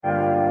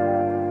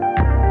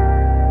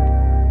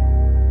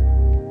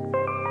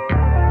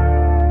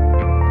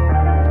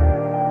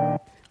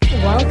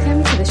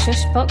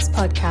Shushbox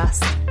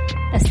podcast,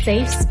 a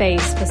safe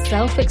space for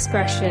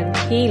self-expression,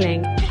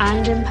 healing,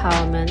 and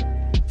empowerment.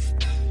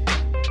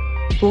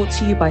 Brought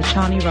to you by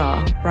Chani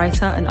Ra,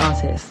 writer and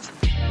artist.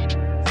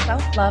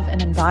 Self-love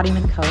and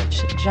embodiment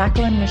coach,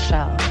 Jacqueline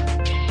Michelle.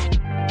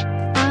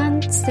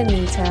 And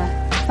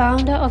Sunita,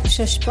 founder of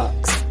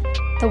Shushbox,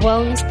 the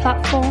wellness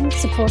platform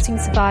supporting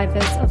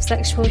survivors of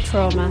sexual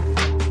trauma.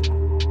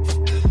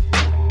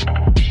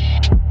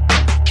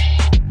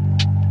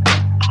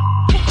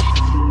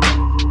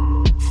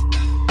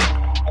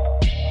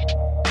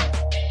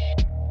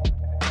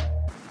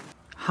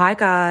 Hi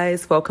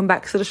guys, welcome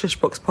back to the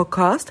Shushbox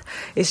podcast.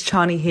 It's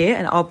Chani here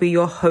and I'll be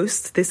your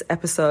host this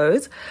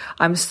episode.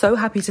 I'm so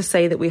happy to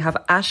say that we have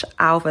Ash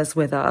Alves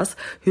with us,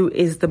 who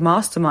is the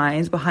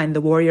mastermind behind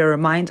the Warrior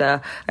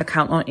Reminder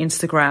account on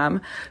Instagram,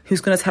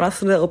 who's going to tell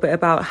us a little bit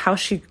about how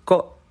she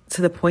got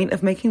to the point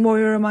of making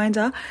Warrior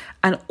Reminder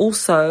and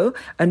also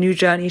a new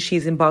journey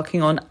she's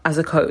embarking on as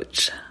a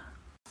coach.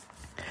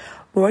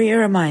 Warrior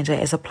Reminder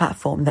is a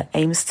platform that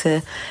aims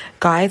to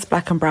guide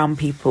Black and Brown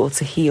people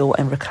to heal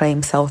and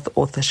reclaim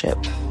self-authorship.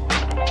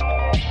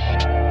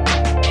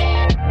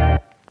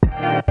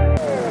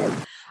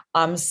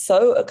 I'm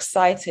so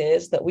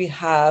excited that we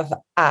have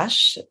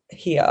Ash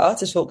here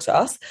to talk to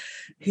us,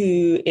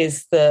 who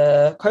is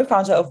the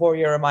co-founder of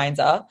Warrior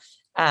Reminder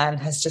and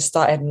has just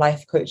started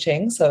life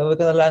coaching. So we're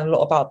going to learn a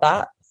lot about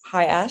that.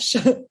 Hi, Ash.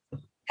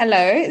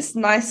 Hello, it's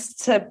nice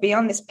to be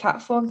on this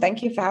platform.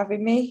 Thank you for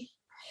having me.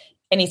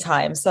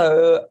 Anytime.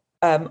 So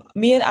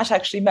me and Ash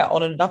actually met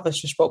on another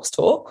Shushbox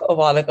talk a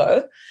while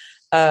ago,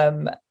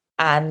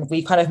 and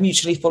we kind of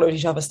mutually followed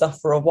each other's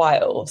stuff for a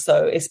while.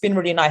 So it's been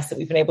really nice that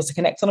we've been able to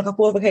connect on a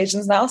couple of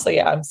occasions now. So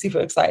yeah, I'm super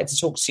excited to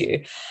talk to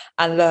you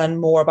and learn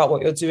more about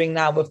what you're doing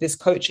now with this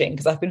coaching,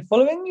 because I've been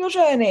following your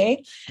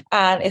journey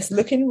and it's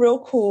looking real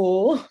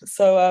cool.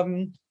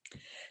 So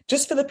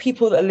just for the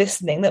people that are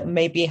listening that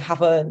maybe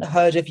haven't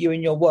heard of you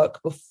and your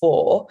work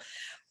before,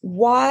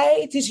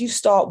 why did you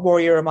start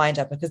Warrior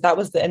Reminder? Because that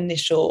was the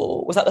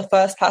initial, was that the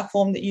first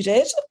platform that you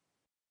did?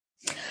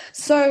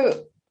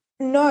 So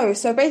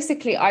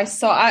basically I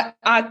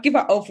give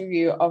an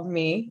overview of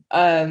me.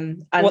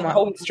 And what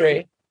whole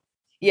history?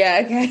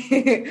 Yeah,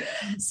 okay.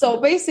 So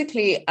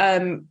basically,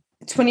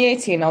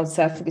 2018, I would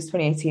say, I think it's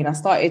 2018, I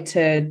started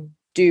to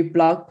do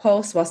blog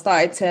posts. So I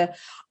started to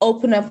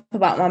open up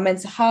about my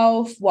mental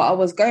health, what I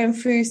was going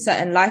through,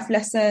 certain life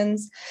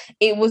lessons.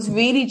 It was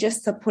really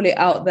just to put it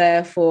out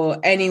there for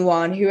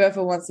anyone,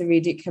 whoever wants to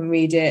read it can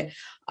read it.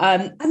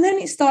 And then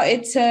it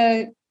started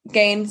to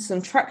gain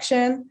some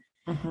traction.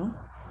 Mm-hmm.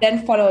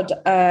 Then followed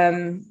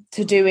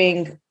to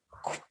doing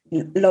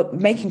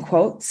making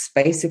quotes,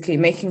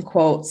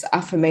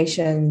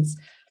 affirmations,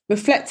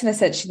 reflecting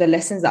essentially the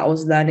lessons that I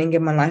was learning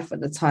in my life at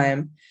the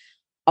time.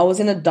 I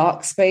was in a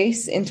dark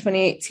space in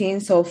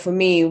 2018. So for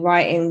me,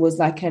 writing was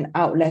like an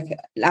outlet,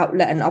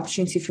 an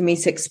opportunity for me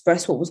to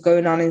express what was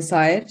going on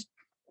inside.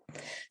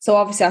 So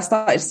obviously I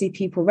started to see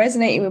people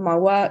resonating with my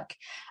work.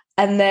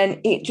 And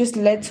then it just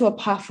led to a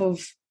path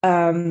of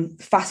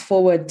fast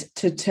forward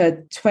to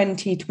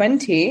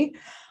 2020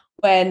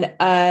 when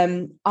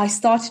I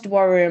started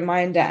Warrior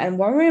Reminder. And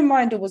Warrior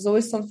Reminder was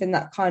always something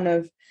that kind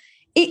of,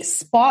 it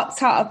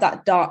sparked out of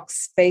that dark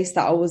space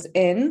that I was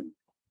in.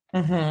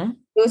 Mm-hmm.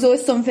 It was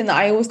always something that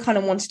I always kind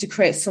of wanted to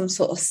create some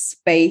sort of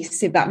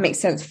space, if that makes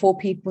sense, for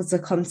people to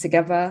come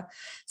together.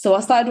 So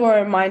I started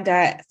Warrior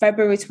Reminder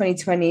February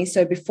 2020,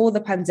 so before the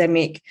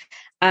pandemic.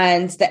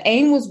 And the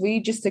aim was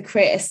really just to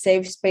create a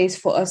safe space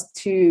for us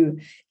to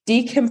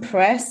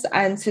decompress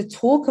and to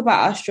talk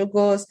about our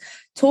struggles,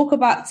 talk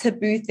about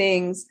taboo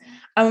things,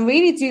 and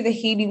really do the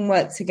healing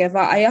work together.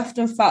 I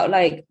often felt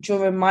like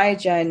during my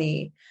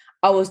journey,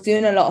 I was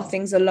doing a lot of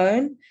things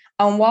alone.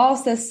 And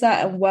whilst there's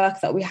certain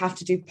work that we have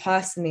to do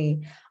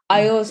personally,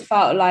 I always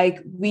felt like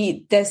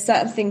there's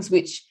certain things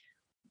which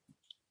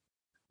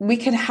we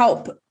can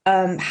help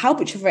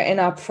each other in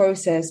our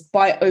process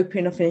by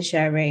opening up and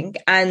sharing.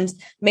 And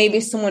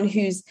maybe someone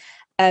who's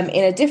in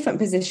a different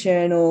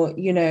position or,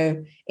 you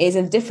know, is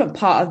in a different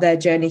part of their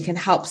journey can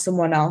help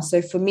someone else.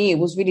 So for me, it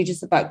was really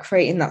just about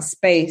creating that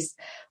space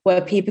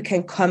where people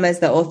can come as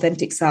their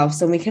authentic selves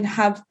and we can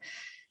have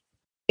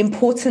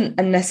important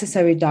and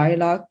necessary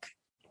dialogue.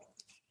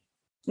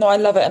 No, I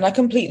love it. And I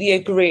completely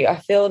agree. I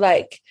feel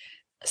like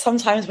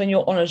sometimes when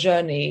you're on a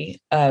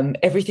journey,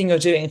 everything you're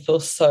doing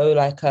feels so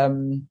like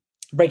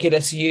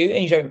regular to you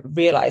and you don't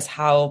realize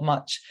how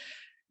much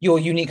your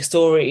unique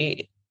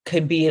story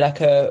can be like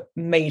a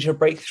major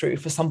breakthrough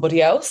for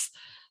somebody else.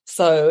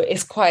 So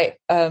it's quite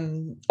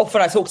often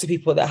I talk to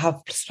people that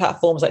have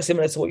platforms like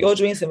similar to what you're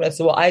doing, similar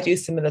to what I do,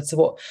 similar to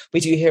what we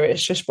do here at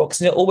Shushbox.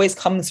 And it always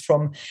comes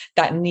from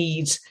that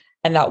need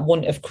and that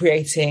want of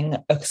creating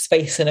a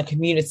space and a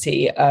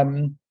community.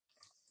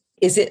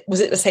 Was it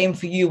the same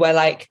for you where,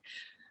 like,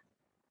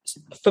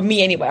 for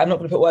me anyway, I'm not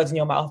going to put words in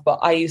your mouth, but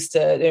I used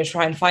to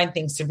try and find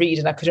things to read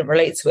and I couldn't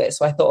relate to it.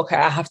 So I thought, okay,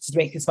 I have to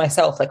make this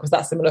myself. Like, was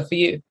that similar for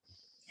you?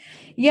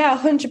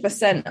 Yeah,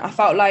 100%. I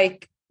felt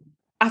like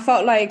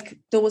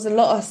there's a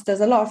lot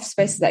of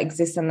spaces that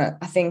exist, and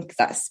I think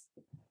that's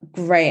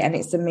great and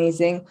it's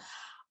amazing.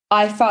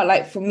 I felt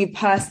like for me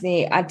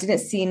personally, I didn't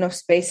see enough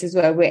spaces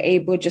where we're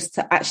able just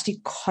to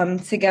actually come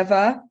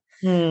together.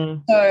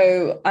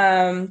 So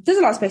there's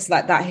a lot of spaces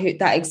like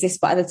that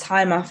exist, but at the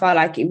time I felt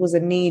like it was a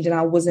need and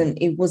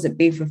it wasn't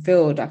being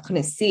fulfilled. I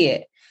couldn't see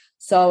it.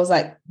 So I was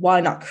like,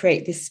 why not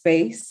create this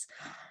space?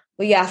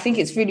 But yeah, I think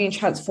it's really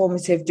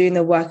transformative doing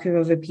the work with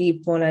other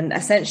people and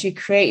essentially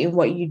creating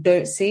what you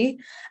don't see.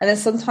 And then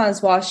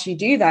sometimes whilst you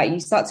do that,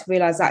 you start to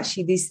realize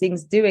actually these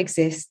things do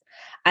exist.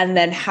 And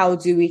then how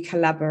do we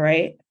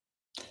collaborate?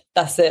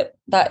 That's it.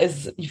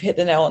 You've hit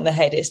the nail on the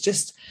head. It's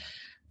just,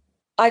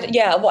 what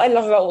I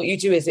love about what you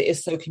do is it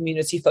is so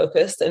community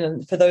focused.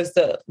 And for those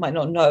that might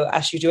not know,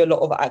 Ash, you do a lot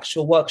of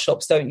actual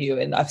workshops, don't you?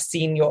 And I've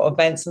seen your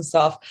events and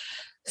stuff.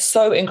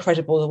 So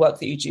incredible, the work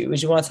that you do.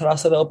 Would you want to tell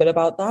us a little bit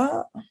about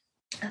that?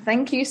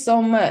 Thank you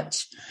so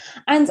much.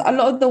 And a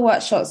lot of the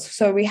workshops,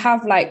 so we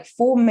have like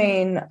 4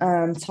 main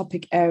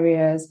topic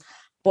areas,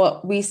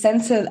 but we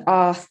center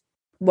our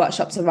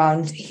workshops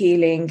around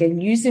healing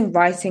and using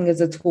writing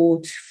as a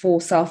tool for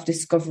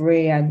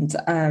self-discovery and,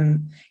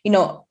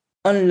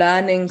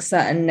 unlearning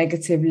certain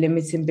negative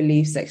limiting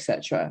beliefs,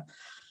 etc.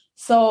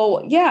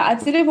 So yeah, I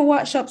deliver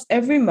workshops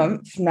every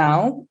month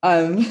now.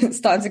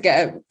 Starting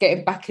to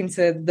getting back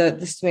into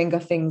the swing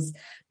of things,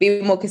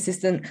 being more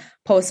consistent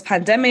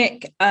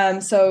post-pandemic.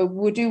 So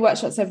we'll do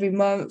workshops every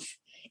month.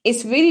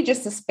 It's really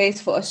just a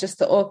space for us just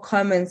to all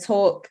come and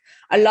talk.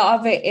 A lot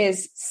of it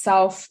is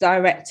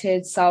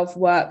self-directed,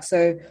 self-work.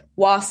 So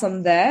whilst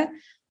I'm there,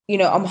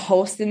 I'm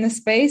hosting the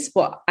space,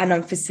 and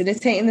I'm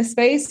facilitating the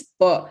space,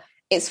 but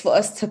it's for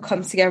us to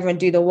come together and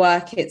do the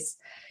work. It's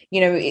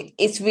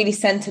really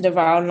centered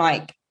around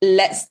like,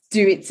 let's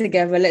do it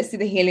together. Let's do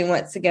the healing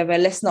work together.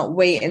 Let's not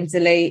wait and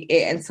delay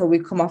it until we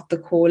come off the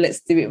call. Let's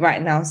do it right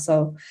now.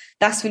 So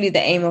that's really the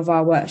aim of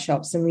our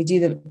workshops, and we do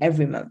them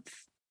every month.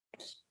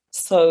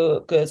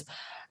 So good.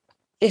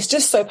 It's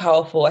just so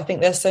powerful. I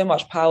think there's so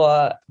much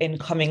power in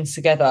coming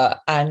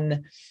together,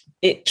 and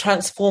it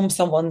transforms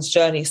someone's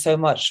journey so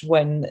much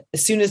when,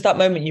 as soon as that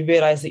moment you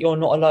realize that you're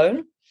not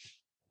alone.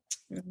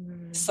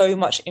 So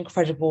much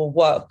incredible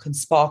work can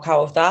spark out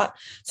of that.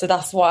 So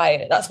that's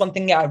one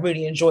thing I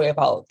really enjoy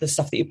about the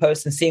stuff that you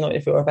post and seeing on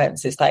your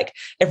events. It's like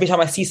every time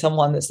I see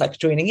someone that's like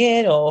joining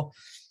in or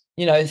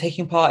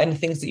taking part in the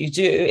things that you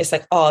do, it's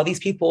like, these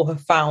people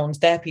have found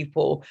their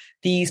people.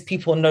 These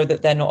people know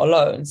that they're not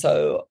alone.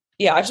 So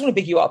yeah, I just want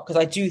to big you up, because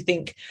I do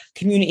think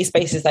community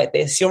spaces like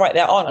this, you're right,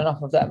 there aren't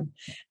enough of them,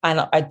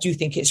 and I do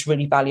think it's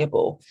really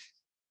valuable.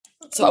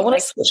 So I want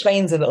to switch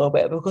lanes a little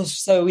bit,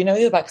 because we know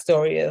the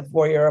backstory of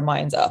Warrior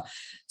Reminder.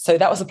 So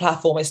that was a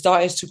platform. It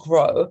started to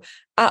grow.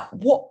 At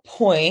what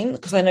point,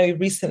 because I know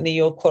recently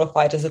you're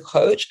qualified as a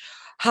coach,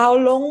 how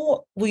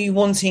long were you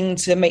wanting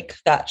to make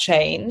that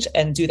change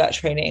and do that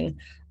training?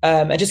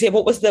 And just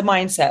what was the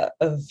mindset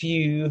of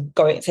you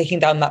taking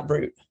down that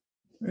route?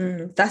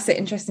 That's an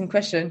interesting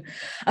question.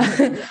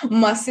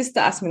 My sister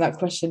asked me that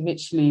question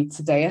literally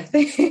today, I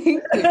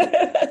think.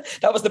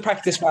 That was the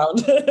practice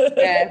round.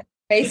 Yeah.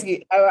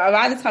 Basically,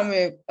 around the time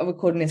we're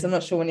recording this, I'm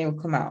not sure when it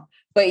will come out.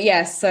 But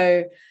yeah,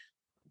 so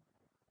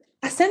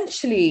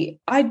essentially,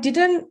 I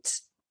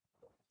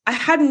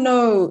had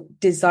no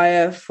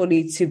desire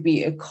fully to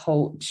be a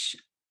coach.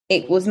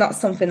 It was not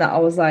something that I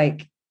was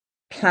like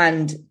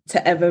planned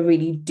to ever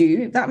really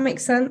do, if that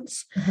makes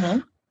sense. Mm-hmm.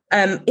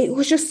 It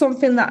was just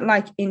something that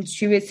like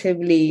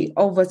intuitively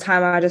over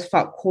time, I just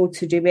felt called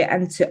to do it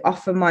and to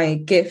offer my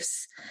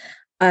gifts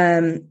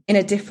in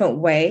a different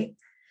way.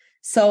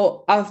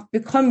 So I've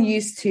become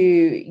used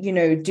to,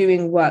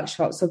 doing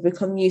workshops. I've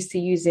become used to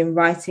using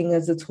writing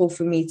as a tool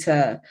for me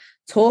to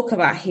talk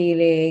about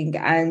healing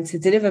and to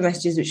deliver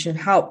messages which can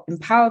help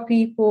empower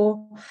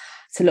people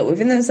to look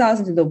within themselves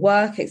and do the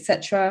work,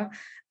 etc.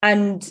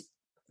 And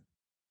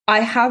I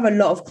have a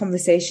lot of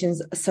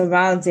conversations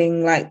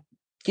surrounding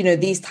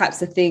these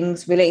types of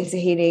things relating to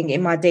healing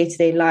in my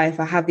day-to-day life.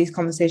 I have these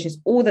conversations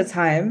all the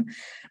time.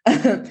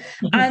 And,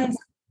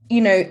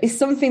 it's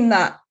something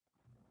that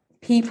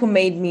people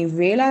made me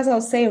realize,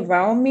 I'll say,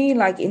 around me,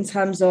 like in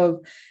terms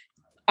of,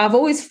 I've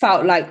always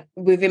felt like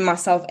within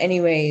myself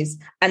anyways,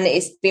 and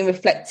it's been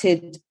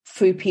reflected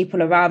through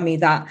people around me,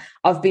 that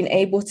I've been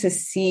able to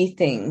see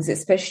things,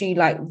 especially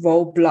like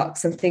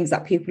roadblocks and things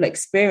that people are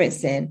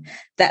experiencing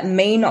that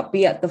may not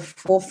be at the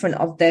forefront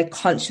of their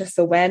conscious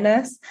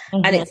awareness.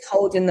 Mm-hmm. And it's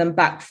holding them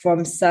back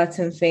from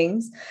certain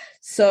things.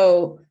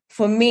 So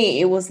for me,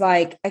 it was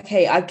like,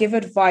 okay, I give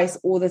advice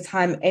all the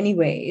time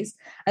anyways.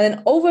 And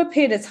then over a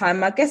period of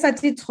time, I guess I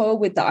did toil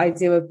with the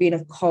idea of being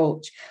a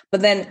coach.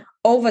 But then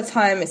over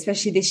time,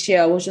 especially this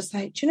year, I was just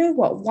like, do you know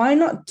what? Why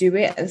not do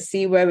it and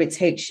see where it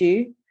takes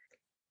you?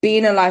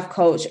 Being a life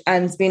coach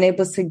and being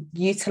able to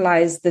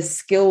utilize the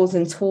skills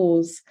and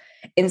tools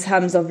in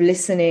terms of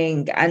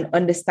listening and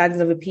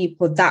understanding other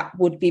people that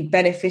would be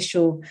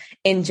beneficial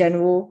in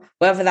general,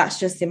 whether that's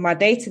just in my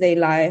day-to-day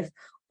life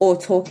or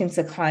talking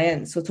to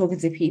clients or talking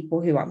to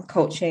people who I'm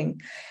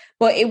coaching.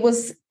 but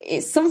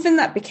it's something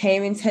that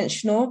became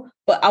intentional,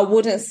 but I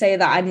wouldn't say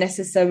that I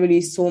necessarily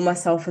saw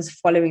myself as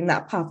following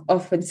that path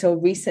up until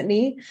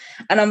recently.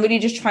 And I'm really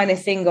just trying to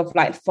think of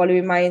like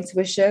following my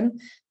intuition.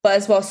 But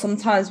as well,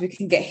 sometimes we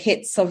can get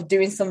hits of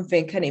doing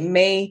something and it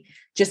may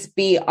just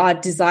be our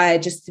desire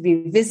just to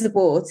be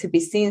visible or to be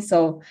seen.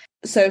 So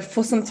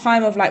for some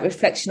time of like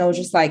reflection, I was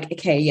just like,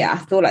 okay, yeah, I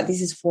feel like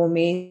this is for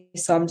me.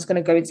 So I'm just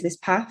going to go into this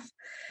path.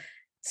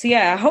 So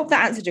yeah, I hope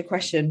that answered your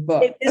question.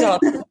 But it did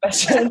answer the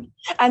question.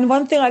 And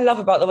one thing I love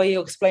about the way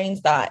you explained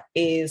that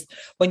is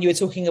when you were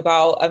talking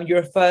about, you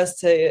refers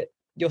to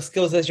your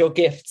skills as your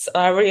gifts.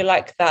 And I really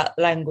like that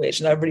language.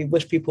 And I really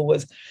wish people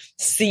would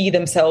see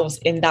themselves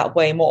in that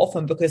way more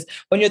often, because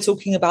when you're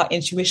talking about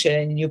intuition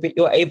and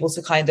you're able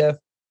to kind of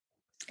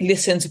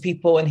listen to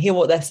people and hear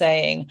what they're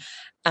saying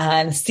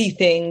and see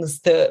things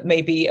that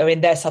maybe are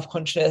in their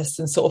subconscious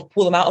and sort of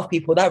pull them out of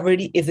people, that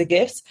really is a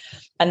gift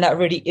and that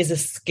really is a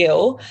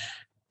skill.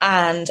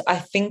 And I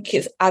think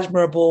it's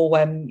admirable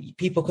when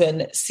people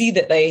can see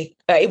that they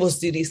are able to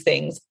do these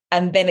things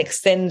and then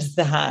extend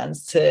the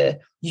hands to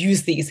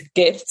use these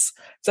gifts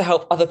to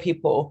help other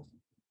people.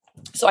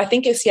 So I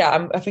think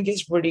I think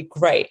it's really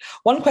great.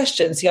 One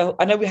question,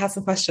 I know we had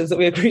some questions that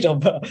we agreed on,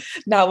 but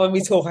now when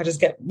we talk, I just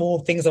get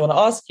more things I want to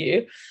ask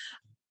you.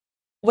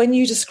 When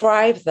you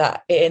describe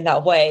that in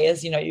that way,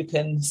 as you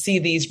can see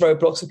these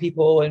roadblocks of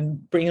people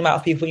and bring them out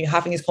of people, and you're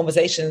having these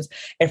conversations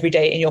every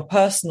day in your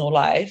personal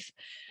life,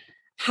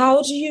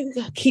 how do you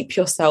keep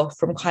yourself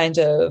from kind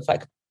of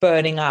like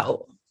burning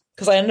out?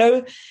 Because I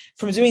know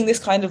from doing this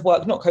kind of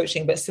work, not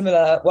coaching,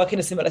 but work in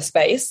a similar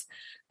space,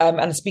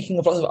 and speaking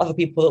of lots of other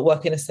people that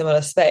work in a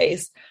similar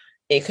space,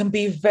 it can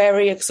be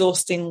very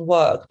exhausting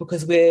work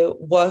because we're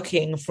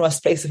working from a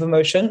space of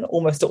emotion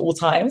almost at all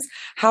times.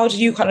 How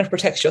do you kind of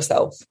protect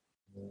yourself?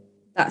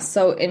 That's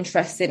so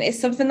interesting. It's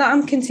something that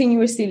I'm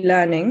continuously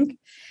learning,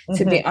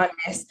 to be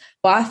honest.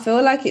 But I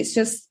feel like it's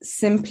just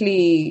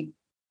simply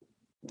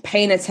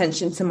paying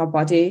attention to my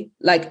body.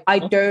 Like I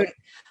don't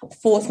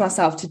force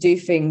myself to do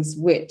things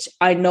which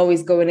I know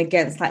is going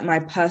against like my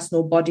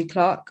personal body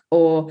clock,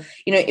 or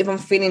if I'm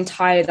feeling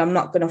tired, I'm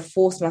not going to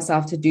force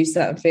myself to do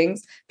certain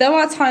things. There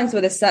are times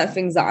where there's certain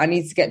things that I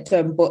need to get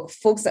done, but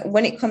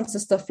when it comes to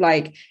stuff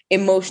like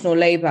emotional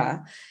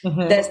labor,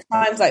 there's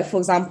times like, for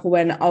example,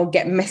 when I'll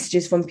get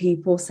messages from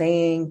people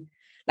saying,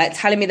 like,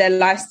 telling me their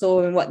life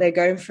story and what they're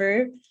going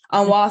through.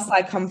 And whilst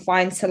like I'm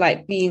fine to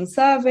like be in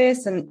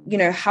service and,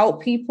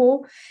 help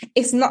people,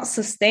 it's not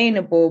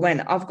sustainable when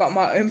I've got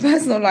my own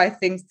personal life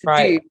things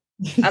to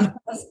do. And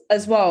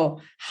as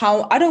well,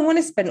 how I don't want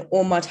to spend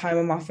all my time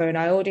on my phone.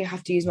 I already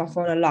have to use my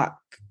phone a lot,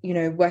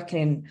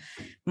 working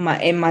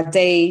in my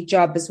day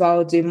job as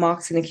well, doing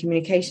marketing and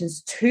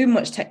communications, too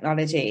much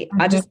technology.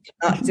 I just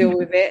cannot deal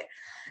with it.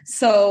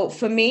 So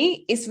for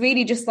me, it's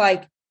really just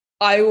like,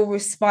 I will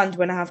respond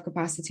when I have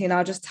capacity, and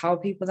I'll just tell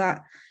people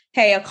that,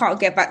 hey, I can't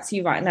get back to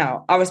you right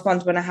now. I'll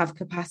respond when I have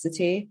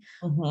capacity.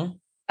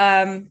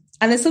 And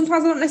then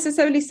sometimes I don't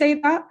necessarily say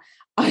that.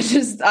 I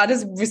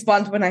just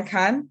respond when I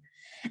can.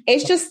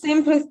 It's just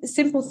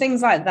simple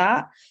things like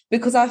that,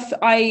 because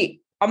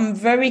I'm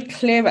very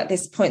clear at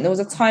this point. There was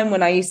a time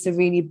when I used to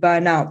really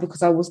burn out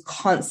because I was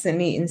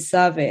constantly in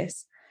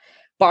service.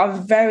 But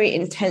I'm very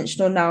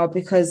intentional now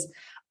because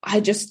I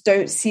just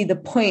don't see the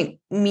point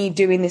me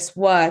doing this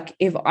work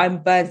if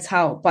I'm burnt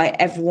out by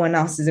everyone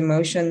else's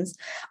emotions.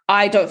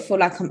 I don't feel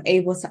like I'm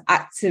able to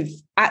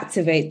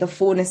activate the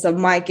fullness of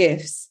my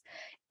gifts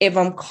if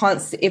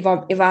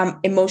I'm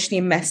emotionally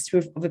messed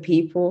with other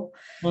people.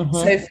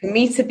 So for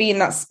me to be in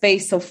that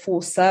space of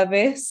full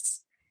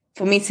service,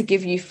 for me to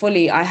give you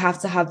fully, I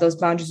have to have those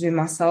boundaries with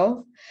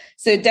myself.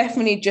 So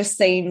definitely just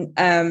saying,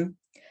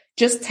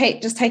 just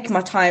taking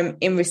my time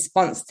in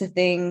response to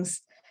things.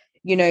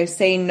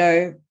 Saying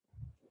no,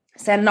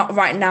 saying not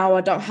right now,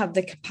 I don't have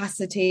the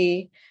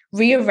capacity,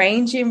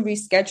 rearranging,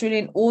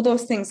 rescheduling, all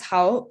those things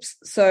helps.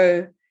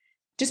 So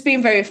just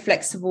being very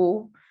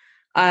flexible,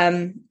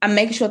 and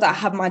making sure that I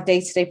have my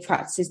day-to-day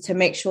practices to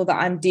make sure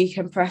that I'm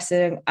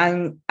decompressing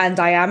and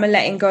I am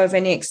letting go of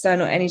any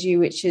external energy,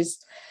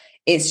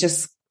 it's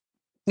just,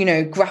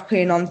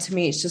 grappling onto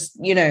me. It's just,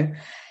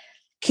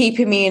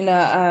 keeping me in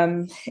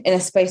a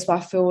space where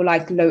I feel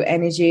like low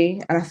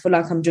energy and I feel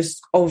like I'm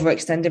just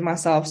overextending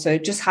myself. So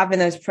just having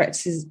those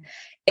practices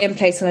in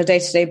place on a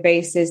day-to-day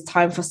basis,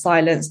 time for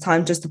silence,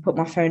 time just to put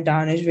my phone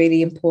down is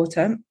really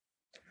important.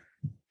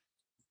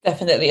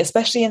 Definitely,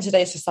 especially in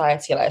today's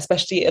society, like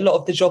especially a lot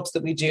of the jobs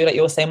that we do, like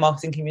you were saying,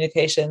 marketing,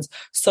 communications,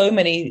 so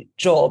many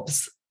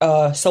jobs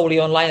are solely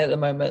online at the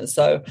moment.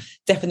 So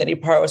definitely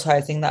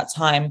prioritizing that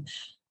time.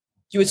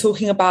 You were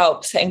talking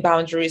about setting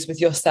boundaries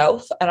with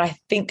yourself, and I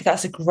think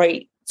that's a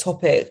great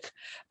topic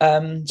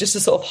just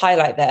to sort of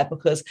highlight there,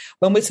 because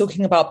when we're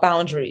talking about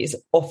boundaries,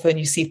 often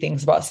you see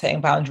things about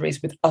setting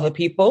boundaries with other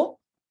people,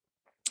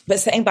 but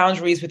setting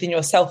boundaries within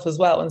yourself as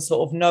well, and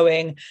sort of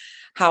knowing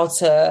how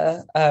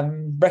to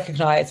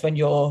recognize when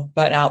you're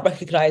burnt out,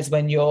 recognize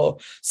when you're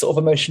sort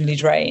of emotionally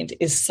drained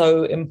is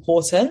so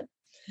important.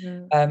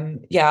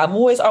 I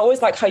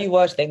always like how you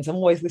word things. I'm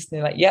always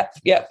listening, like, yep.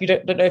 You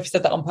don't know if you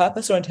said that on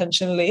purpose or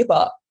intentionally,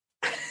 but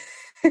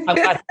I'm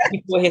glad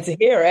people are here to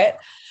hear it,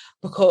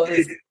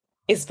 because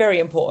it's very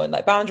important.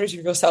 Like, boundaries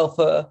with yourself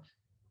are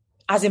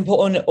as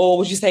important, or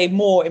would you say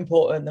more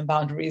important than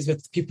boundaries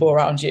with people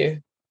around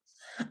you?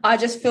 I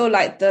just feel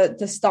like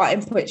the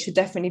starting point should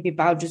definitely be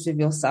boundaries with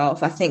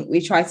yourself. I think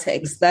we try to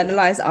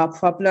externalize our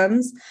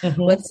problems,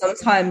 when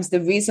sometimes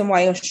the reason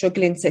why you're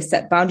struggling to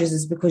set boundaries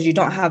is because you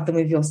don't have them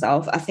with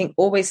yourself. I think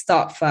always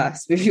start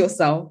first with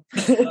yourself.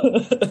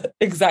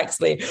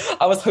 Exactly.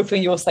 I was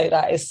hoping you'll say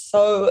that. It's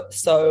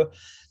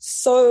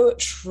so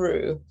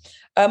true.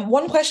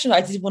 One question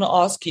I did want to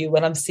ask you,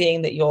 when I'm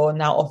seeing that you're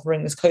now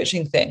offering this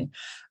coaching thing,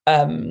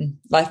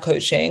 life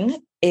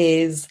coaching,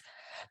 is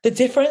the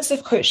difference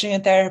of coaching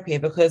and therapy.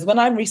 Because when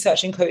I'm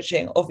researching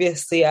coaching,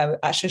 obviously at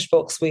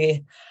Shishbox,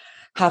 we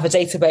have a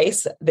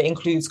database that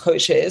includes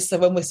coaches. So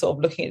when we're sort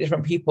of looking at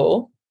different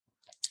people,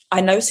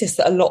 I noticed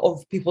that a lot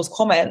of people's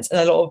comments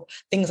and a lot of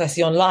things I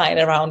see online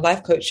around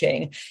life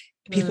coaching,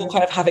 people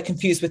kind of have it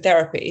confused with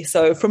therapy.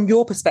 So from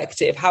your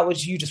perspective, how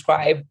would you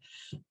describe,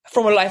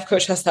 from a life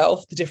coach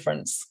herself, the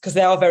difference? Because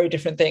they are very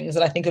different things.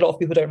 And I think a lot of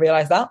people don't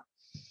realize that.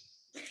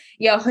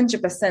 Yeah,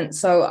 100%.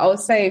 So I would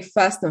say,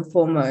 first and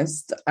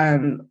foremost,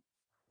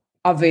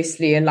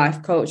 obviously a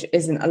life coach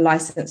isn't a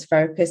licensed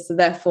therapist. So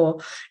therefore,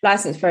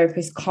 licensed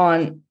therapists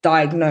can't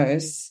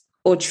diagnose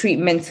or treat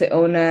mental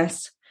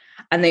illness,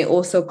 and they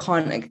also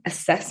can't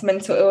assess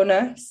mental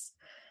illness.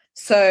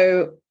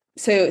 So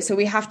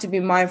we have to be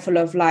mindful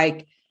of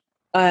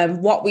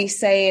what we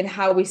say and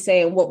how we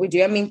say and what we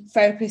do. I mean,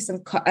 therapists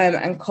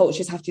and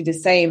coaches have to do the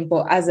same,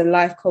 but as a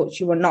life coach,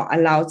 you are not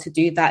allowed to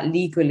do that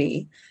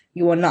legally.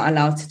 You are not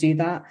allowed to do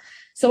that.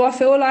 So I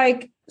feel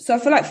like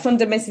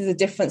fundamentally there's a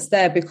difference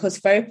there,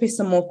 because therapists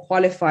are more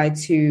qualified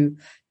to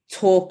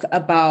talk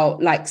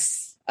about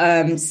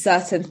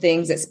certain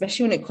things,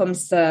 especially when it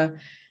comes to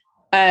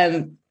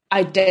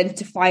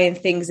identifying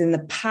things in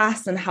the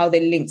past and how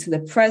they link to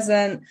the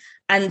present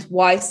and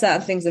why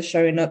certain things are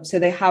showing up. So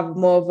they have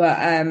more of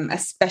a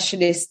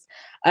specialist.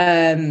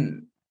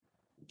 They're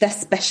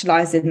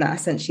specialized in that.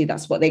 Essentially,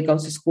 that's what they go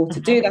to school to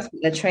do. That's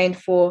what they're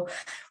trained for.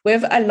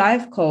 With a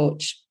life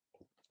coaches,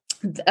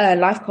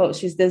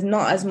 there's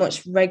not as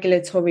much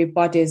regulatory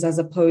bodies as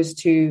opposed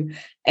to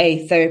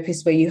a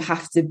therapist, where you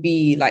have to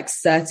be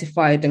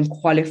certified and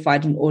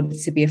qualified in order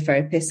to be a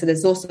therapist. So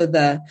there's also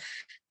the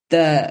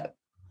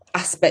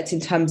aspect in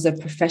terms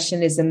of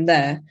professionalism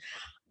there,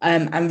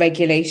 and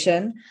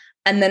regulation.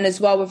 And then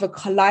as well, with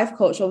a life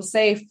coach, I would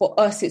say for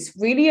us, it's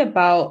really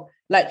about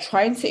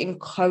trying to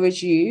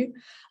encourage you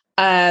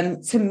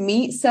to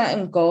meet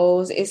certain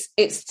goals.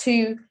 It's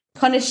to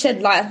kind of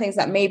shed light on things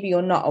that maybe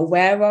you're not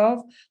aware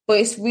of, but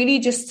it's really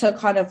just to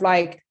kind of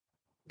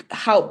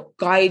help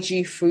guide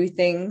you through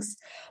things.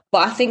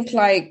 But I think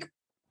there's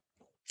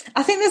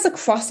a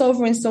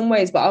crossover in some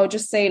ways, but I would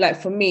just say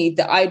for me,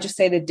 that I just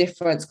say the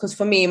difference, because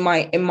for me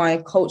in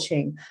my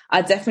coaching,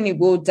 I definitely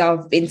will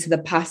delve into the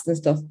past and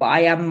stuff, but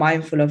I am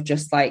mindful of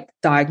just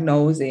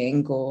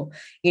diagnosing or,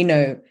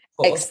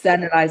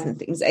 externalizing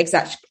things.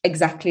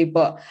 Exactly.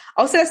 But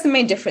I'll say that's the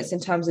main difference in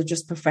terms of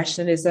just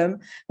professionalism.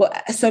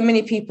 But so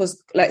many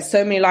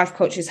life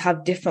coaches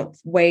have different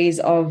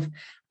ways of,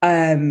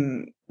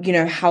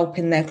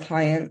 helping their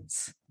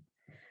clients.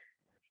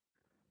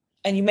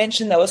 And you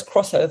mentioned there was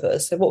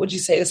crossovers. So what would you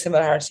say the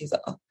similarities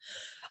are?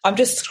 I'm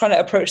just trying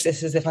to approach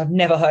this as if I've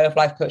never heard of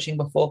life coaching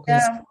before,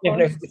 because you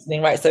never know who's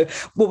listening, right? So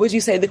what would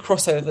you say the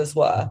crossovers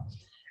were?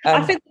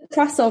 I think the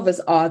crossovers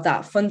are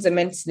that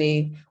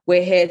fundamentally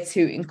we're here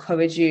to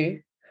encourage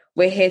you.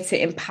 We're here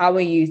to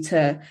empower you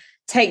to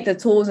take the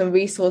tools and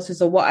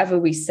resources or whatever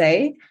we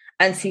say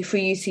and for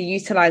you to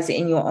utilize it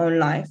in your own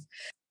life.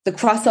 The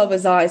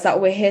crossovers is that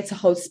we're here to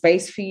hold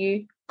space for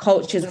you.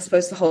 Coaches are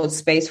supposed to hold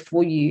space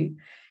for you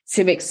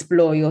to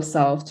explore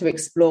yourself, to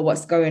explore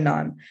what's going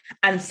on.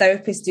 And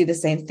therapists do the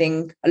same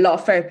thing. A lot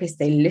of therapists,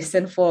 they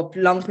listen for a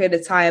long period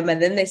of time and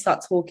then they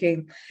start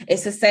talking.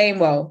 It's the same.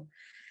 Well,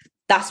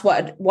 that's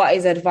what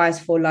is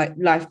advised for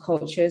life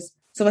coaches.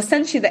 So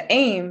essentially the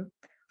aim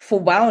for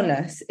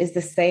wellness is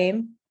the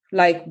same.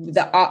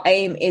 Our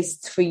aim is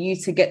for you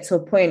to get to a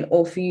point,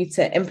 or for you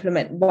to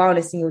implement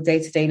wellness in your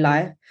day-to-day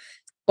life.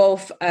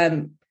 Both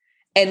end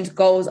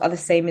goals are the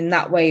same in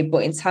that way,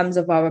 but in terms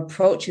of our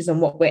approaches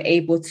and what we're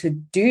able to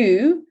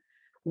do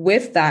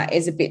with that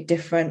is a bit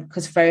different,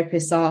 because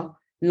therapists are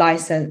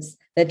licensed.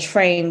 They're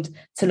trained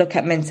to look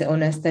at mental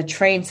illness. They're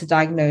trained to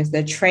diagnose.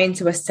 They're trained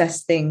to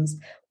assess things.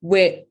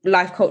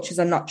 Life coaches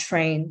are not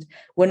trained.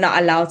 We're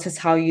not allowed to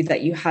tell you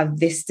that you have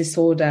this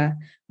disorder.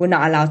 We're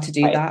not allowed to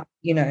do that,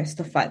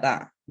 stuff like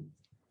that.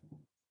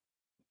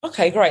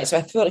 Okay, great. So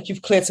I feel like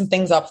you've cleared some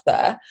things up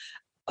there.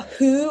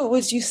 Who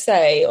would you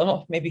say, or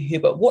not maybe who,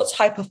 but what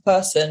type of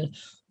person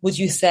would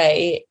you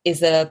say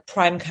is a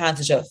prime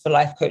candidate for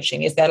life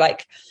coaching? Is there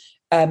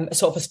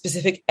sort of a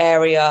specific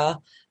area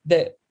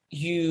that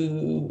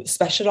you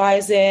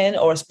specialize in,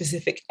 or a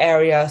specific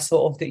area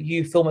sort of that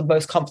you feel the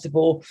most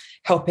comfortable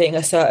helping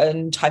a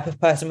certain type of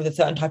person with a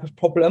certain type of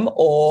problem?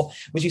 Or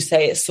would you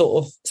say it's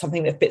sort of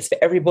something that fits for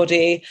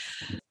everybody?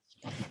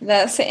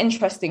 That's an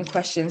interesting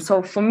question.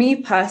 So for me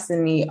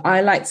personally,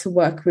 I like to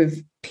work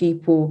with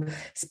people,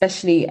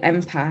 especially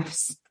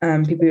empaths,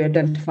 people who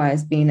identify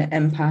as being an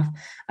empath,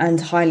 and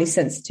highly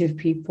sensitive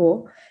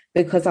people,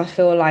 because I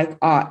feel like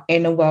our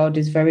inner world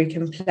is very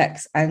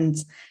complex. And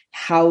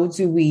how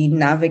do we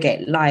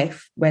navigate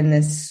life when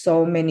there's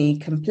so many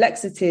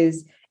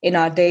complexities in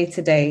our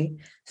day-to-day,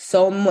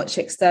 so much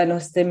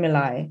external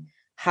stimuli?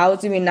 How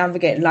do we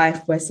navigate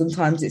life where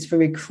sometimes it's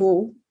very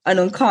cruel and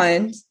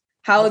unkind?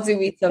 How do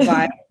we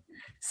survive?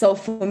 So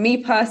for me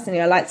personally,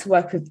 I like to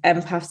work with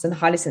empaths and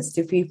highly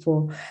sensitive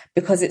people,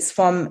 because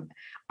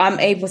I'm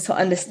able to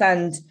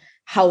understand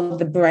how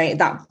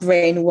that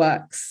brain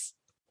works,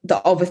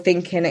 the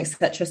overthinking,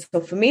 etc.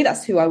 So for me,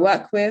 that's who I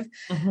work with.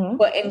 Mm-hmm.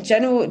 But in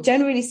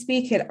generally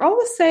speaking, I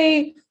would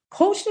say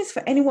coaching is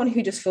for anyone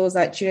who just feels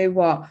like, you know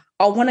what,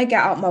 I want to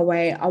get out my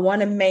way. I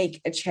want to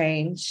make a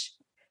change.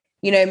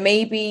 You know,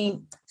 maybe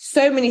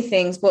so many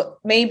things, but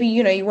maybe,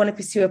 you know, you want to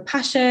pursue a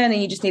passion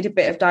and you just need a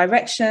bit of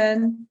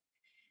direction.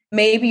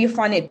 Maybe you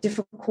find it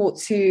difficult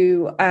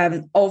to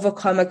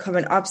overcome a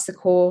current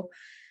obstacle.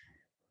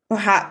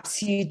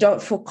 Perhaps you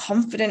don't feel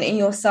confident in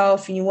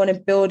yourself and you want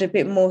to build a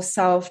bit more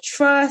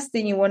self-trust,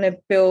 and you want to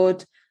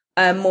build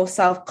more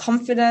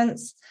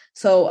self-confidence.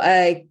 So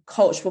a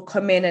coach will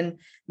come in and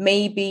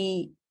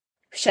maybe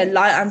shed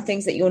light on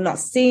things that you're not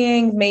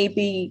seeing,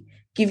 maybe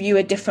give you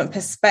a different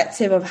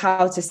perspective of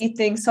how to see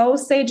things. So I would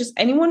say just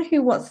anyone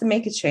who wants to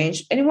make a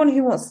change, anyone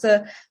who wants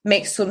to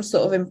make some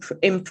sort of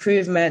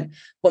improvement,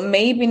 but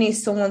maybe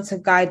needs someone to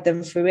guide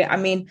them through it. I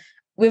mean,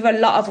 with a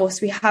lot of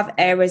us, we have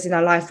areas in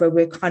our life where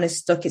we're kind of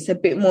stuck. It's a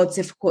bit more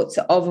difficult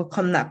to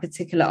overcome that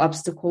particular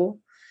obstacle.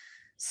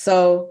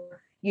 So,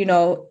 you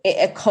know,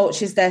 a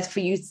coach is there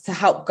for you to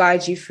help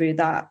guide you through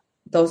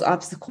those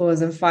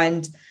obstacles and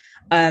find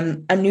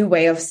a new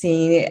way of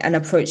seeing it and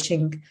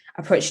approaching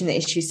the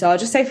issue. So I'll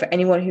just say for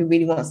anyone who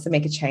really wants to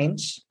make a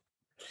change.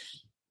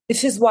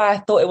 This is why I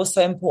thought it was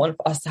so important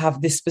for us to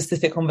have this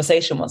specific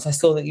conversation once I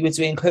saw that you were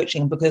doing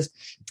coaching, because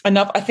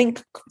I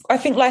think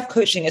life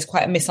coaching is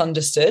quite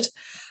misunderstood.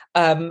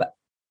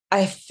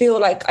 I feel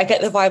like I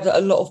get the vibe that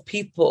a lot of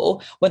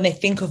people, when they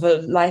think of a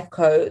life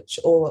coach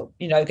or,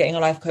 you know, getting a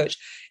life coach,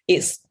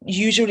 it's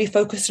usually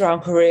focused around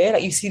career.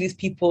 Like you see these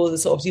people that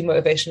sort of do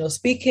motivational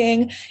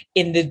speaking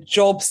in the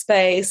job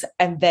space,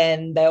 and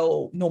then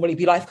they'll normally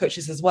be life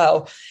coaches as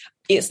well.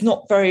 It's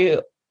not very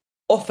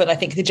often, I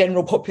think, the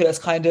general populace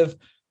kind of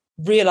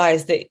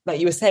realize that, like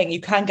you were saying,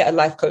 you can get a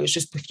life coach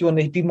just if you want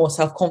to be more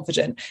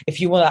self-confident, if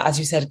you want to, as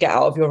you said, get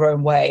out of your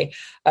own way,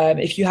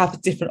 if you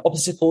have different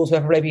obstacles,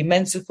 whether they be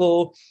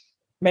mental,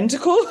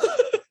 physical,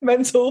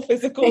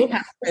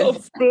 sort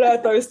of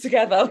blur those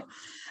together.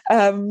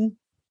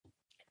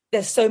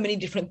 There's so many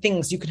different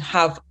things you can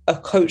have a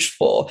coach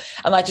for,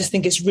 and I just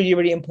think it's really,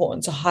 really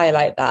important to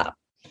highlight that,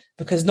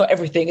 because not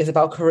everything is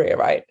about career,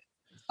 right?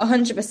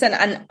 100%.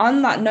 And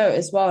on that note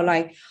as well,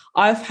 like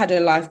I've had a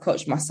life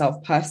coach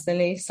myself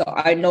personally, so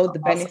I know the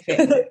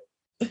benefit.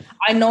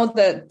 I know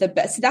the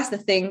best. See, that's the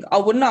thing. I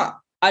wouldn't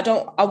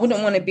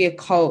want to be a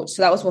coach.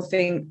 So that was one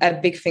thing, a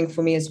big thing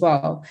for me as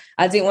well.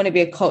 I didn't want to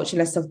be a coach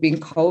unless I've been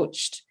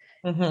coached.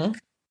 Mm-hmm.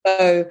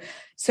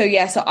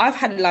 So I've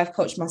had a life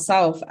coach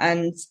myself,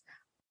 and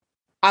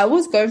I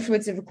was going through a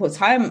difficult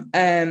time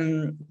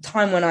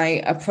when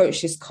I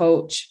approached this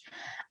coach,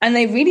 and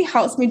they really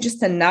helped me just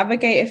to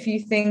navigate a few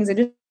things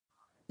and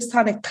just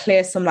trying to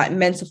clear some like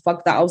mental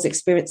fog that I was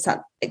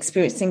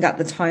experiencing at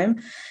the time.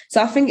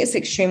 So I think it's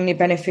extremely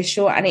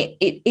beneficial, and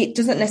it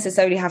doesn't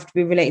necessarily have to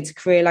be related to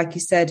career. Like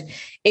you said,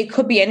 it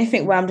could be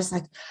anything where I'm just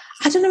like,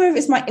 I don't know if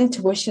it's my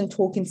intuition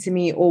talking to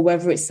me or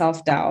whether it's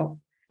self-doubt,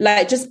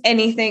 like just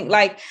anything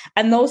like,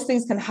 and those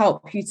things can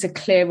help you to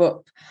clear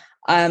up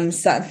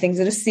certain things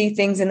or just see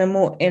things in a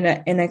more in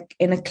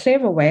a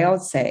clearer way, I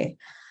would say.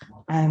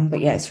 But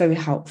yeah, it's very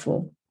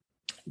helpful.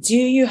 Do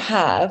you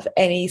have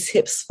any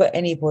tips for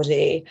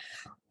anybody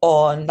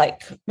on,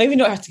 like, maybe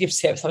not have to give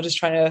tips, I'm just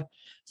trying to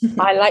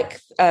I like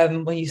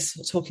when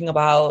you're talking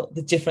about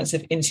the difference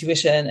of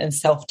intuition and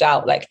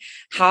self-doubt, like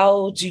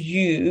how do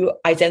you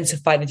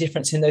identify the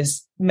difference in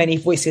those many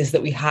voices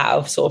that we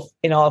have sort of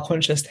in our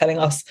conscious telling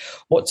us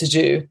what to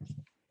do?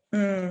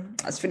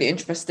 That's really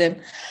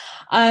interesting.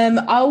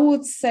 I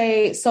would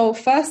say, so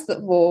first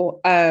of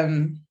all,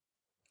 I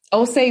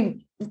would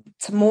say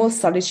to more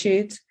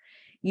solitude.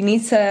 You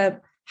need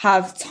to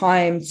have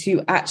time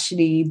to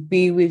actually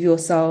be with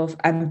yourself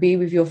and be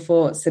with your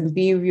thoughts and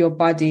be with your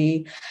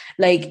body.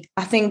 Like,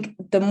 I think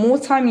the more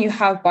time you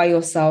have by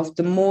yourself,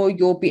 the more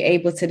you'll be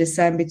able to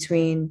discern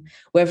between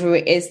whether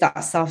it is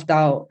that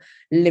self-doubt,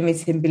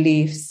 limiting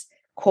beliefs,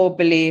 core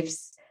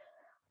beliefs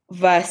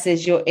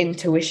versus your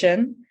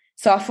intuition.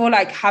 So I feel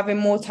like having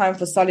more time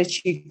for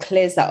solitude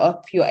clears that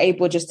up. You're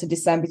able just to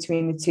discern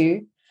between the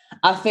two.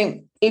 I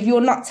think if you're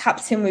not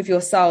tapped in with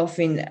yourself,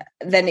 then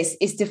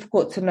it's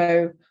difficult to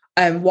know,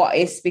 what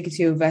is speaking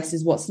to you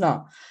versus what's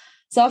not.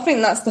 So I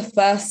think that's the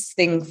first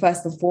thing,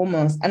 first and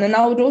foremost. And then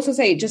I would also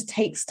say it just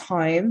takes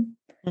time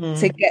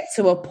to get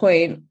to a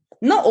point,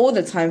 not all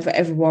the time for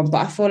everyone,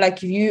 but I feel like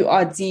if you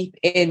are deep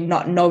in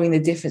not knowing the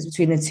difference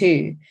between the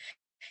two,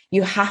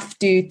 you have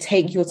to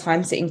take your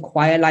time to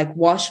inquire, like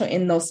whilst you're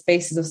in those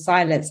spaces of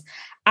silence,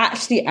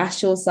 actually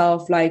ask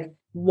yourself, like,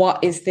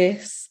 what is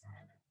this?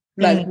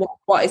 Like,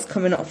 what is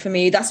coming up for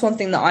me? That's one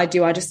thing that I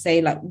do. I just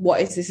say, like, what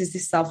is this? Is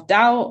this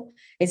self-doubt?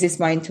 Is this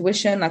my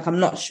intuition? Like, I'm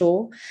not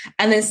sure.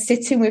 And then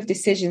sitting with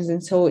decisions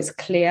until it's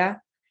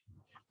clear,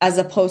 as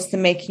opposed to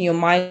making your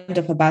mind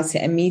up about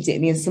it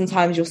immediately. And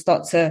sometimes you'll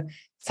start to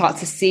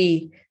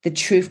see the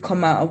truth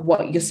come out of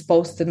what you're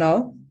supposed to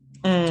know.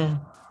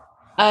 And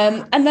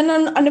then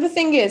another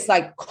thing is,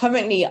 like,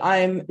 currently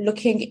I'm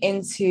looking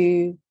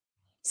into,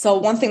 so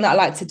one thing that I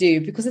like to do,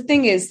 because the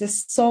thing is,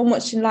 there's so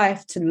much in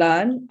life to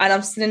learn, and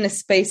I'm still in a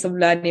space of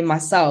learning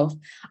myself.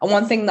 And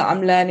one thing that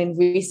I'm learning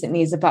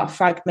recently is about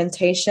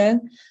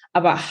fragmentation,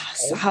 about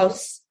how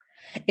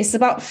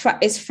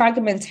it's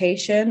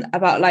fragmentation,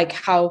 about like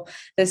how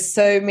there's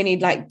so many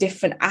like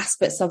different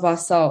aspects of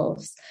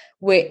ourselves,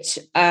 which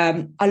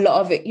a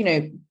lot of it, you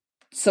know,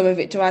 some of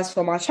it derives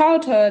from our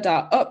childhood,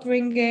 our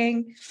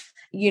upbringing,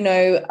 you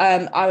know,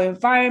 our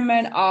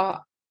environment,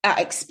 our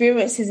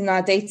experiences in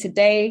our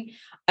day-to-day,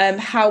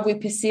 how we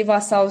perceive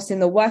ourselves in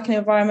the working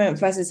environment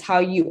versus how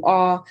you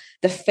are,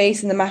 the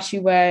face and the mask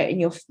you wear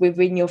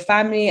within your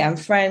family and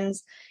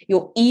friends,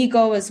 your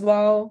ego as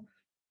well.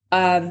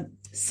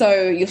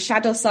 So your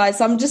shadow side.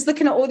 So I'm just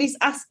looking at all these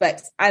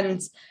aspects, and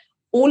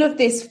all of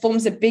this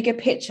forms a bigger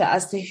picture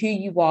as to who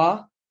you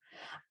are.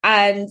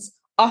 And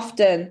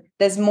often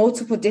there's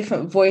multiple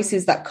different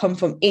voices that come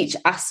from each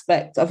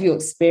aspect of your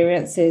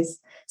experiences.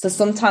 So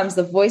sometimes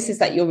the voices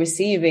that you're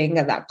receiving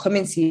and that come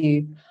into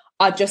you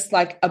are just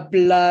like a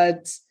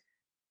blurred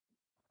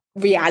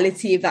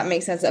reality, if that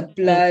makes sense, a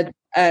blurred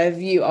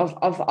view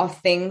of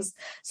things.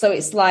 So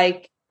it's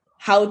like,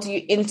 how do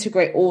you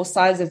integrate all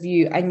sides of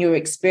you and your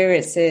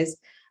experiences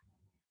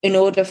in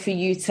order for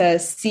you to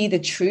see the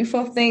truth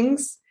of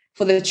things,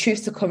 for the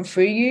truth to come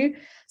through you?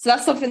 So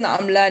that's something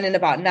that I'm learning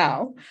about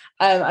now.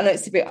 I know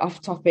it's a bit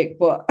off topic,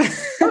 but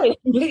no,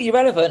 it's completely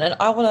relevant. And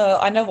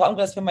I know what I'm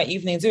going to spend my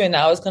evening doing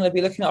now is going to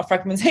be looking at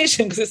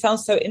fragmentation, because it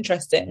sounds so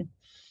interesting.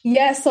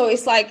 Yeah, so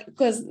it's like,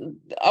 because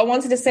I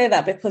wanted to say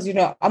that because, you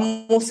know,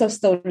 I'm also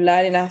still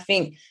learning. I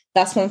think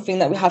that's one thing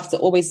that we have to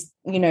always,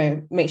 you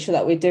know, make sure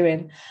that we're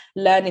doing,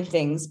 learning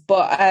things.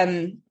 But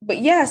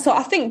yeah, so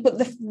I think, but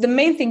the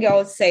main thing I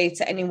would say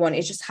to anyone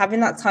is just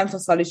having that time for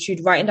solitude,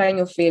 writing down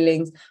your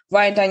feelings,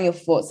 writing down your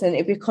thoughts, and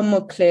it become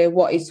more clear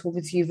what is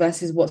talking to you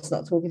versus what's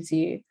not talking to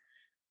you.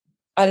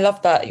 I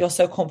love that you're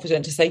so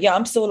confident to say, yeah,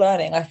 I'm still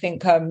learning. I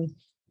think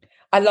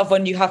I love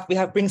when we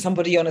bring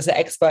somebody on as an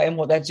expert in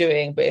what they're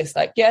doing, but it's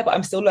like, yeah, but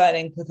I'm still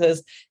learning,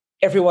 because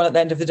everyone at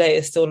the end of the day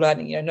is still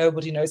learning. You know,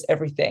 nobody knows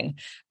everything.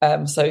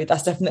 So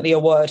that's definitely a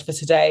word for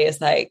today. It's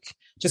like,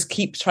 just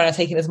keep trying to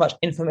take in as much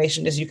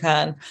information as you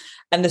can.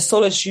 And the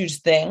solitude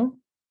thing,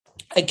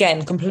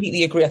 again,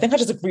 completely agree. I think I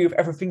just agree with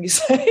everything you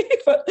say,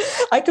 but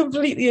I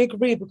completely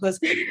agree, because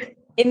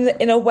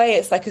in a way,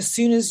 it's like, as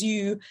soon as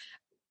you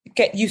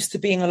get used to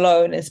being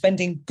alone and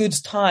spending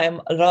good time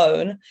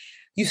alone,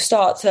 you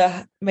start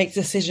to make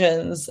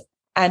decisions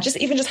and just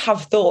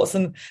have thoughts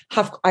and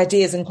have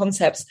ideas and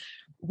concepts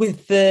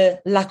with the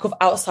lack of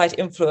outside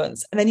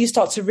influence. And then you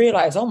start to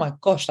realize, oh my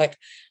gosh, like,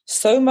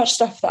 so much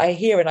stuff that I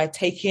hear and I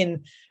take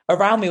in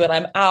around me when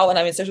I'm out and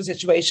I'm in social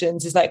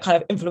situations is like kind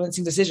of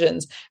influencing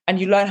decisions, and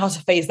you learn how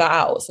to phase that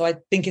out. So I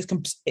think it's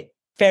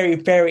very,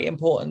 very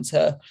important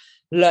to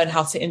learn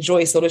how to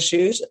enjoy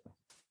solitude.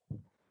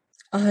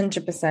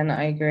 100%,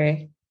 I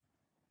agree.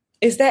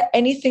 Is there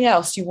anything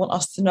else you want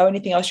us to know?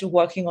 Anything else you're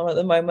working on at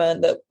the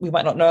moment that we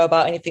might not know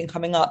about? Anything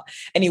coming up?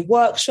 Any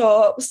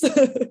workshops?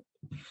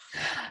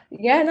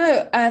 Yeah,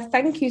 no,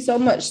 thank you so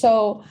much.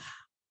 So I'm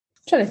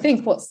trying to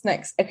think what's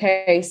next.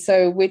 Okay,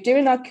 so we're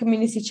doing our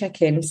community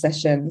check-in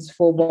sessions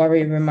for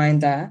Warrior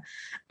Reminder.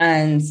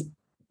 And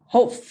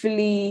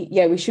hopefully,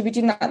 yeah, we should be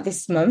doing that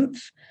this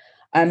month.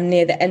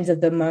 Near the end of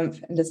the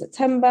month, end of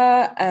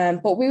September.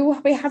 But we will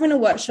be having a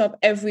workshop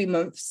every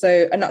month.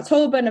 So in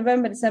October,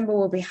 November, December,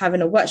 we'll be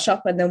having a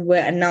workshop, and then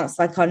we'll announce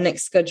like our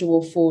next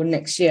schedule for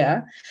next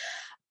year.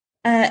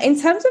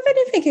 In terms of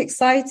anything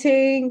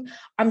exciting,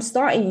 I'm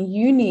starting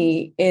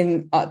uni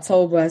in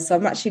October. So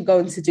I'm actually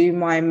going to do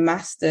my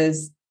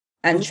master's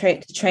and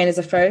train as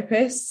a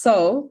therapist.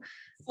 So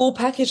full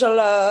package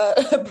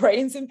alert,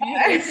 brains and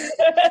beauty.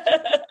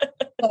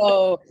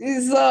 So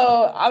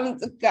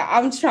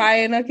I'm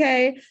trying,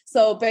 okay?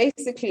 So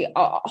basically,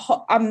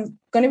 I'm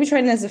going to be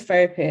training as a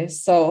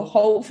therapist. So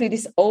hopefully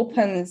this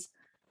opens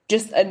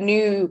just a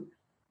new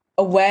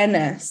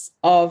awareness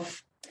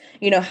of,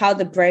 you know, how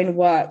the brain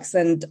works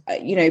and,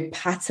 you know,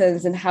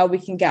 patterns and how we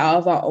can get out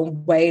of our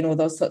own way and all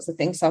those sorts of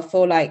things. So I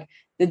feel like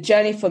the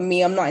journey for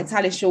me, I'm not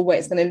entirely sure where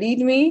it's going to lead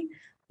me,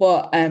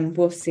 But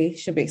we'll see.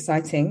 Should be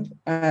exciting.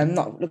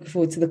 Not looking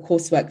forward to the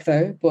coursework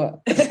though,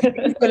 but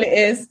well, it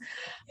is.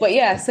 But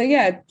yeah, so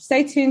yeah,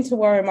 stay tuned to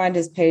Warrior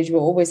Minders page.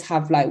 We'll always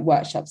have like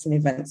workshops and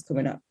events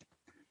coming up.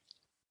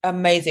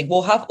 Amazing.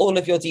 We'll have all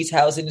of your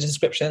details in the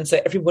description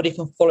so everybody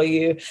can follow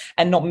you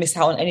and not miss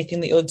out on anything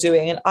that you're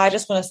doing. And I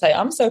just want to say,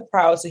 I'm so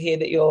proud to hear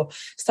that you're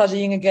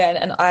studying again.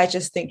 And I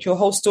just think your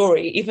whole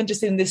story, even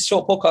just in this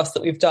short podcast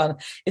that we've done,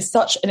 is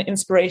such an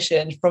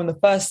inspiration. From the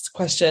first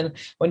question,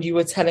 when you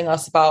were telling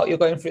us about you're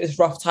going through this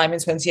rough time in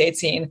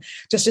 2018,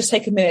 just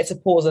take a minute to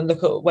pause and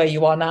look at where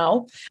you are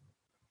now.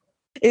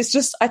 It's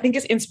just, I think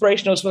it's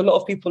inspirational to a lot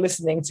of people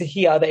listening to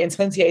hear that in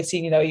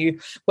 2018, you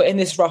were in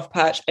this rough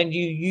patch and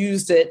you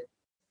used it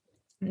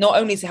not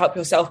only to help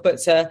yourself, but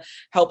to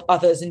help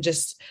others. And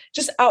just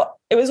out,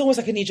 it was almost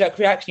like a knee-jerk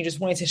reaction. You just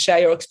wanted to share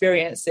your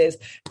experiences.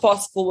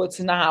 Fast forward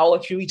to now,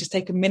 if you just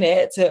take a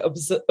minute to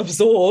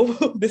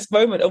absorb this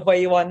moment of where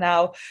you are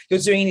now, you're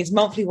doing these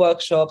monthly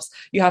workshops,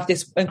 you have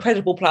this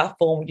incredible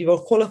platform, you're a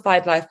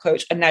qualified life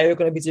coach, and now you're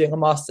going to be doing a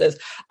master's.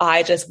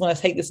 I just want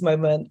to take this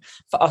moment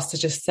for us to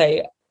just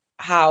say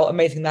how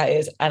amazing that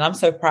is. And I'm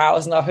so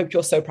proud, and I hope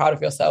you're so proud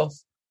of yourself.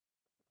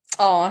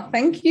 Oh,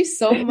 thank you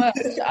so much.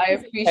 I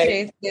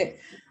appreciate it.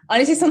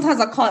 Honestly, sometimes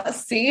I can't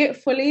see it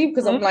fully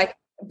because I'm like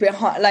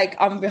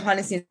I'm behind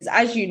the scenes,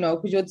 as you know,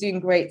 because you're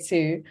doing great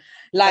too.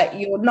 Like,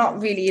 you're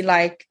not really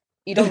like,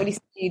 you don't really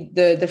see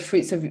the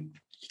fruits of, you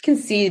can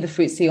see the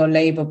fruits of your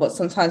labor, but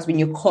sometimes when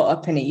you're caught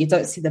up in it, you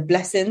don't see the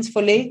blessings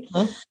fully.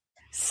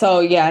 So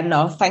yeah,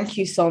 no, thank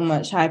you so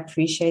much. I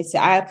appreciate it.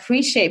 I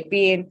appreciate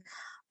being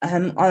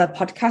on a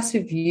podcast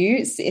with you.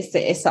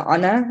 It's an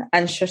honor,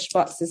 and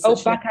Shushbox is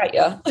back at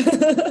you.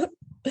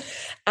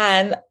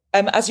 And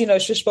as you know,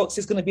 Shushbox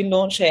is going to be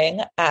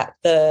launching at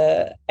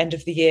the end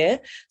of the year,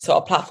 so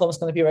our platform is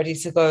going to be ready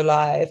to go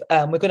live.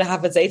 We're going to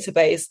have a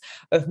database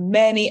of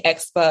many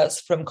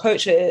experts, from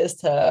coaches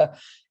to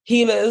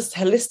healers,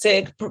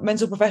 holistic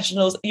mental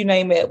professionals, you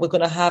name it, we're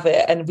going to have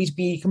it. And we'd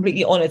be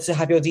completely honored to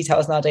have your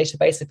details in our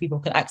database so people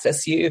can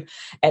access you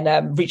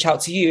and reach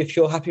out to you if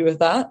you're happy with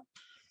that.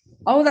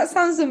 Oh, that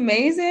sounds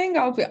amazing.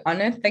 I'll be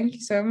honored. Thank you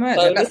so much.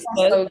 So that sounds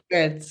so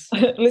good.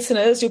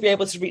 Listeners, you'll be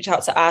able to reach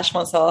out to Ash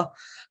once our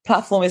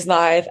platform is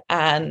live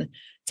and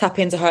tap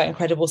into her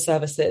incredible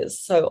services.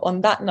 So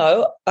on that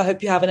note, I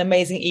hope you have an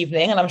amazing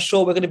evening, and I'm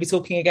sure we're going to be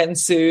talking again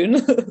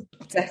soon.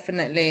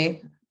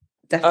 Definitely.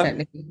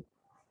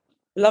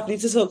 Lovely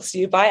to talk to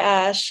you. Bye,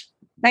 Ash.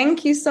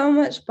 Thank you so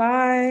much.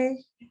 Bye.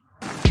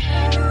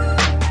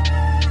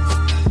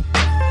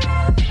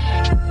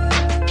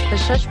 The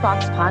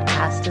Shushbox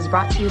podcast is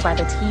brought to you by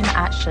the team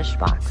at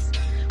Shushbox.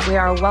 We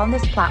are a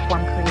wellness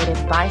platform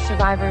created by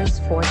survivors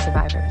for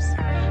survivors.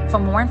 For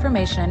more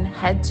information,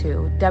 head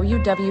to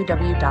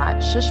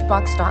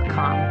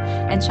www.shushbox.com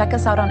and check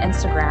us out on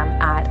Instagram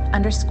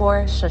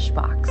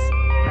 @_shushbox.